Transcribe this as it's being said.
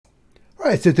All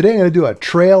right, so today I'm going to do a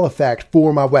trail effect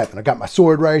for my weapon. I got my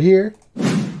sword right here.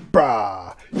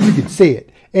 Brah, you can see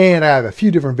it. And I have a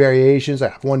few different variations. I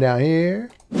have one down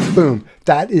here. Boom.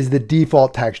 That is the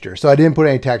default texture. So I didn't put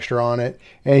any texture on it.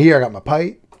 And here I got my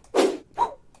pipe.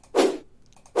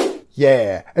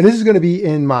 Yeah. And this is going to be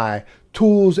in my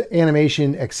tools,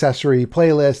 animation, accessory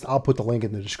playlist. I'll put the link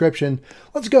in the description.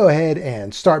 Let's go ahead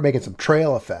and start making some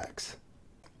trail effects.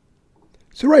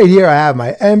 So right here I have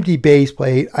my empty base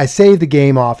plate. I saved the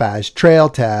game off as trail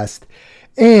test.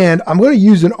 And I'm going to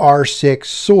use an R6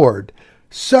 sword.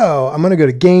 So I'm going to go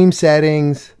to game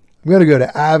settings. I'm going to go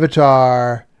to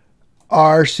avatar,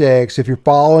 R6. If you're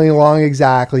following along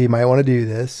exactly, you might want to do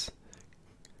this.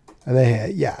 And then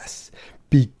hit yes.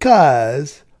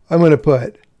 Because I'm going to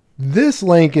put this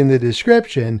link in the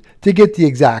description to get the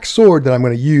exact sword that I'm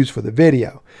going to use for the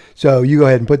video. So you go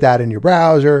ahead and put that in your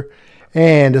browser.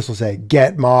 And this will say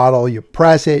get model. You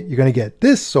press it. You're going to get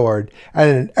this sword. And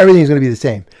then everything's going to be the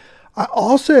same. I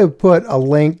also put a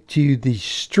link to the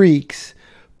streaks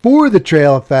for the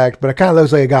trail effect, but it kind of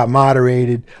looks like it got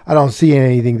moderated. I don't see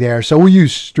anything there. So we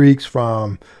use streaks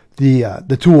from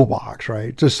the toolbox,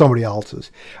 right? Just somebody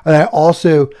else's. And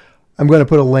I'm going to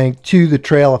put a link to the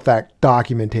trail effect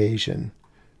documentation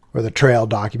or the trail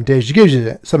documentation. It gives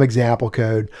you some example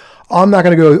code. I'm not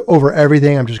going to go over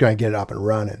everything. I'm just going to get it up and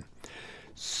running.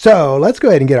 So let's go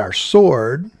ahead and get our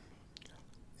sword.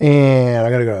 And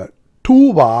I'm going to go to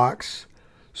toolbox,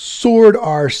 sword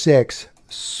R6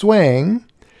 swing.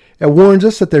 It warns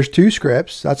us that there's two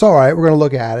scripts. That's all right. We're going to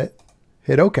look at it.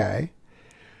 Hit OK.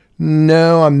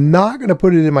 No, I'm not going to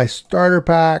put it in my starter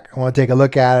pack. I want to take a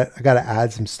look at it. I got to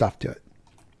add some stuff to it.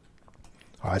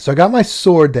 All right, so I got my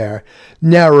sword there.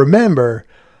 Now remember,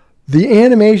 the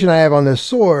animation I have on this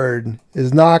sword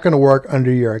is not going to work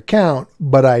under your account,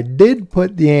 but I did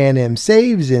put the anim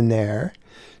saves in there.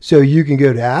 So you can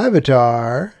go to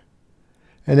avatar,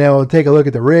 and then we'll take a look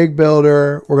at the rig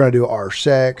builder. We're going to do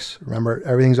R6. Remember,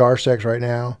 everything's R6 right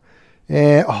now.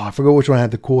 And, oh, I forgot which one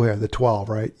had the cool hair. The 12,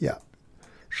 right? Yeah.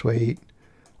 Sweet.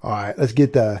 All right, let's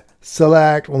get the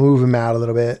select. We'll move him out a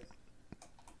little bit.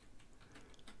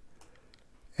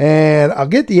 And I'll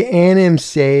get the anim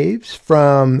saves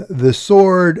from the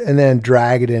sword and then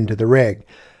drag it into the rig.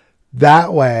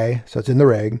 That way, so it's in the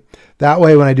rig. That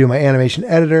way, when I do my animation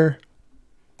editor,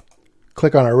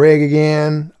 click on our rig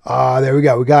again. There we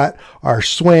go. We got our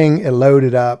swing. It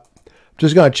loaded up.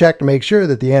 Just going to check to make sure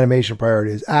that the animation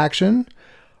priority is action.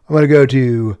 I'm going to go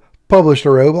to publish to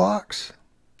Roblox.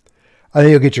 I think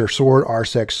you'll get your sword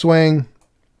R6 swing.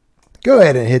 Go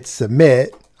ahead and hit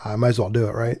submit. I might as well do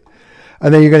it, right?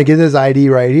 And then you're going to get this ID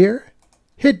right here.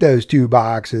 Hit those two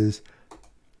boxes.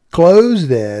 Close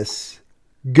this.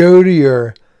 Go to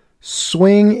your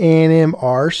swing anim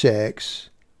R6.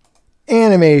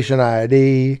 Animation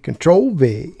ID. Control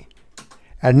V.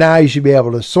 And now you should be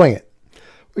able to swing it.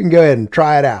 We can go ahead and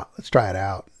try it out. Let's try it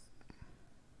out.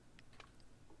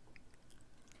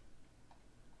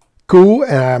 Cool,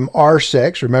 and I'm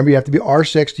R6. Remember, you have to be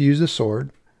R6 to use the sword.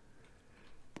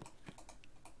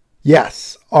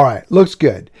 Yes. All right, looks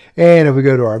good. And if we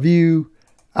go to our view,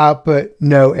 output,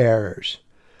 no errors.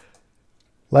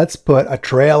 Let's put a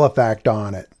trail effect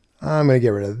on it. I'm going to get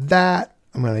rid of that.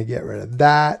 I'm going to get rid of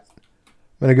that.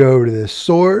 I'm going to go over to this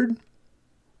sword.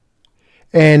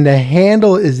 And the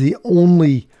handle is the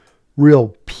only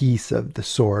real piece of the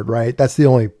sword, right? That's the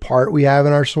only part we have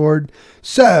in our sword.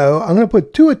 So I'm going to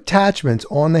put two attachments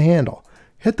on the handle.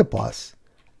 Hit the plus.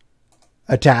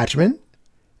 Attachment.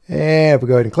 And if we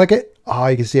go ahead and click it,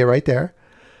 you can see it right there.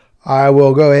 I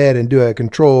will go ahead and do a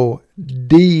Control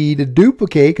D to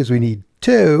duplicate because we need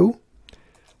two.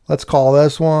 Let's call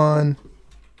this one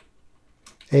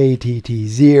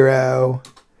ATT0.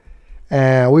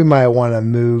 And we might want to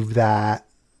move that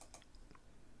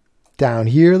down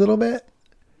here a little bit.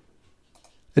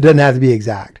 It doesn't have to be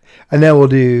exact. And then we'll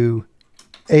do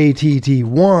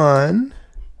ATT1.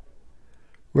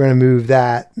 We're going to move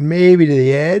that maybe to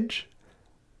the edge.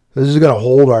 This is going to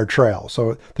hold our trail.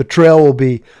 So the trail will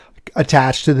be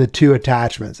attached to the two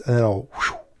attachments. And then it'll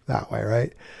whoosh, that way,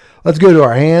 right? Let's go to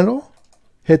our handle.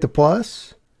 Hit the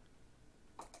plus.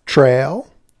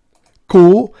 Trail.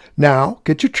 Cool. Now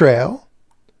get your trail.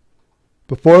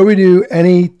 Before we do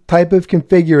any type of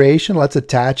configuration, let's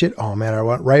attach it. Oh man, I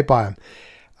went right by them.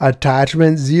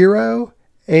 Attachment 0,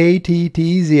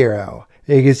 ATT0.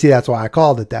 You can see that's why I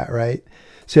called it that, right?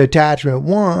 So attachment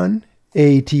 1,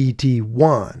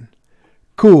 ATT1.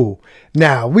 Cool.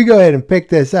 Now we go ahead and pick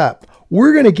this up.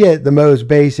 We're going to get the most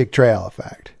basic trail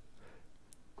effect.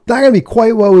 Not going to be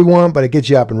quite what we want, but it gets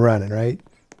you up and running, right?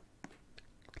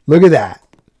 Look at that.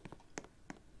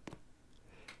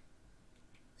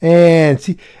 And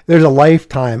see, there's a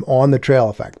lifetime on the trail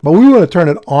effect, but we want to turn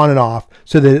it on and off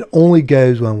so that it only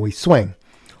goes when we swing.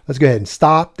 Let's go ahead and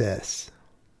stop this.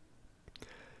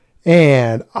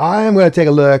 And I'm going to take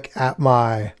a look at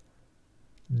my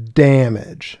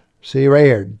damage. See right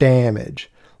here,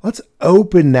 damage. Let's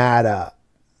open that up.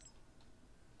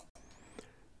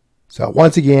 So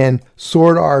once again,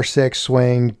 sword R6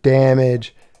 swing,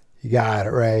 damage. You got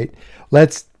it right.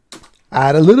 Let's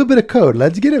add a little bit of code.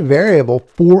 Let's get a variable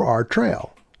for our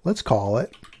trail. Let's call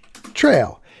it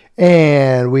trail.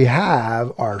 And we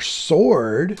have our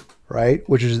sword, right,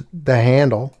 which is the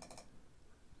handle.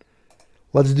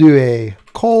 Let's do a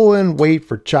colon, wait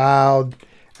for child,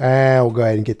 and we'll go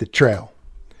ahead and get the trail.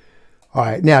 All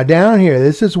right, now down here,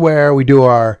 this is where we do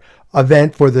our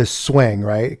event for this swing,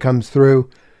 right? It comes through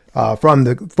from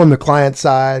the client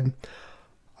side.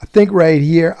 I think right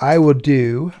here I will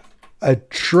do a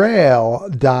trail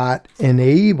dot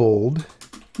enabled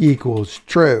equals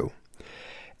true.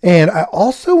 And I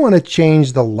also want to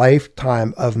change the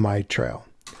lifetime of my trail,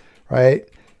 right?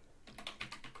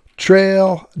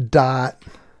 Trail dot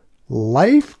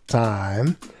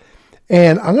lifetime,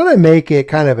 and I'm going to make it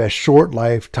kind of a short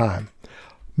lifetime.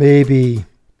 Maybe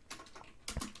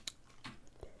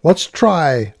let's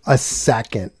try a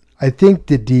second. I think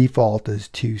the default is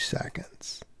 2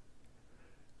 seconds.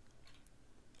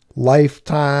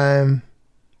 Lifetime,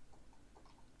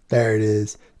 there it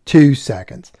is, 2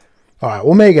 seconds. All right,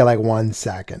 we'll make it like 1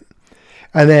 second.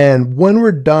 And then when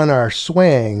we're done our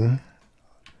swing,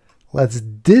 let's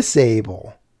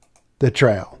disable the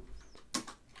trail.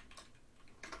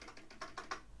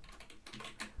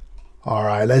 All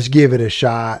right, let's give it a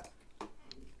shot.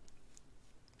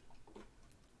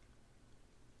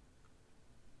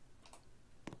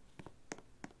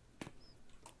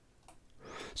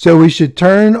 So we should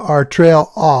turn our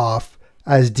trail off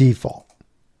as default.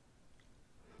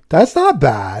 That's not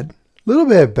bad. A little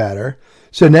bit better.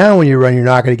 So now when you run, you're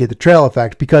not going to get the trail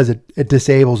effect because it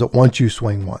disables it once you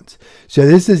swing once. So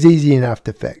this is easy enough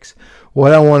to fix.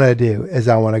 What I want to do is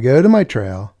I want to go to my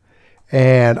trail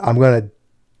and I'm going to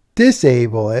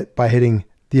disable it by hitting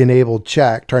the enabled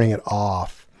check, turning it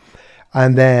off.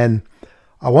 And then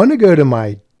I want to go to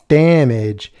my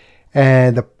damage,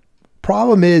 and the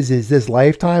problem is this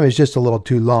lifetime is just a little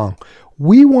too long.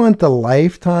 We want the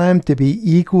lifetime to be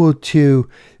equal to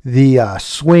the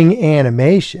swing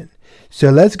animation. So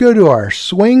let's go to our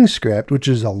swing script, which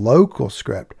is a local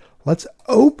script. Let's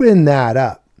open that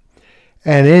up.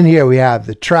 And in here we have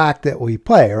the track that we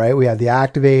play, right? We have the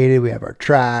activated, we have our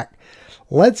track.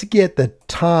 Let's get the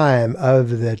time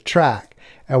of the track.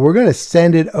 And we're going to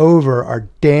send it over our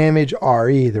damage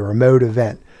RE, the remote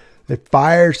event that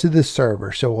fires to the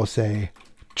server. So we'll say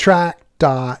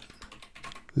track.length.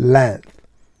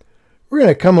 We're going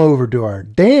to come over to our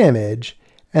damage,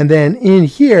 and then in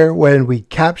here, when we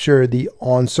capture the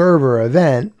on server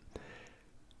event,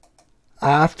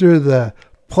 after the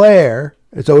player,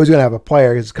 it's always going to have a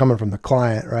player because it's coming from the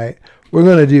client, right? We're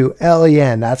going to do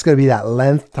len. That's going to be that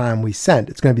length time we sent.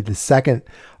 It's going to be the second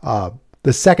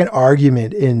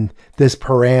argument in this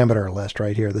parameter list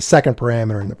right here, the second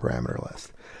parameter in the parameter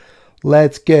list.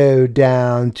 Let's go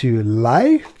down to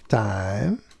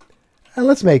lifetime, and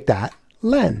let's make that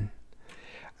len.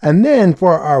 And then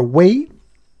for our wait,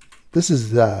 this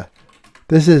is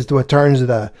what turns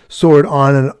the sword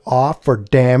on and off for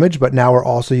damage, but now we're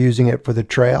also using it for the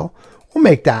trail. We'll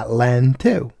make that len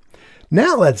too.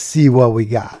 Now let's see what we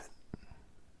got.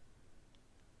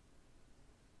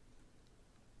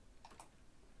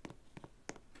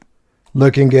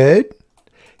 Looking good?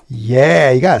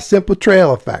 Yeah, you got a simple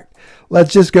trail effect.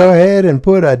 Let's just go ahead and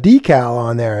put a decal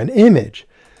on there, an image.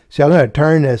 So I'm going to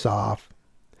turn this off.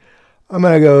 I'm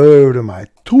going to go over to my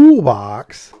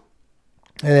toolbox,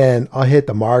 and then I'll hit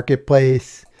the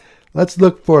marketplace. Let's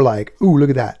look for like, ooh, look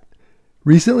at that.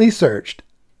 Recently searched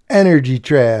energy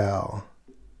trail.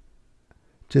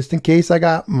 Just in case I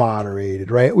got moderated,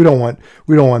 right? We don't want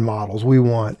models. We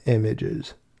want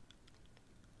images.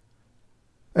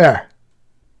 There.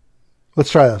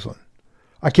 Let's try this one.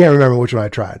 I can't remember which one I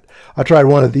tried. I tried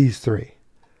one of these three.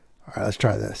 All right, let's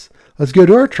try this. Let's go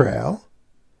to our trail.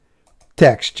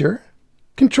 Texture.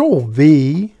 Control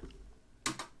V.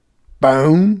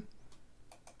 Boom.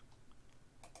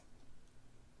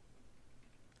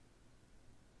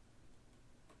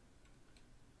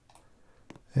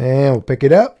 And we'll pick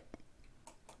it up.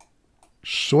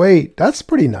 Sweet. That's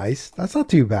pretty nice. That's not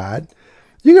too bad.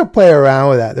 You can play around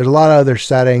with that. There's a lot of other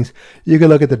settings. You can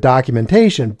look at the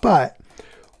documentation, but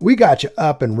we got you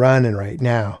up and running right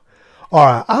now. All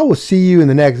right, I will see you in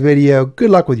the next video.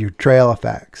 Good luck with your trail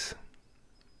effects.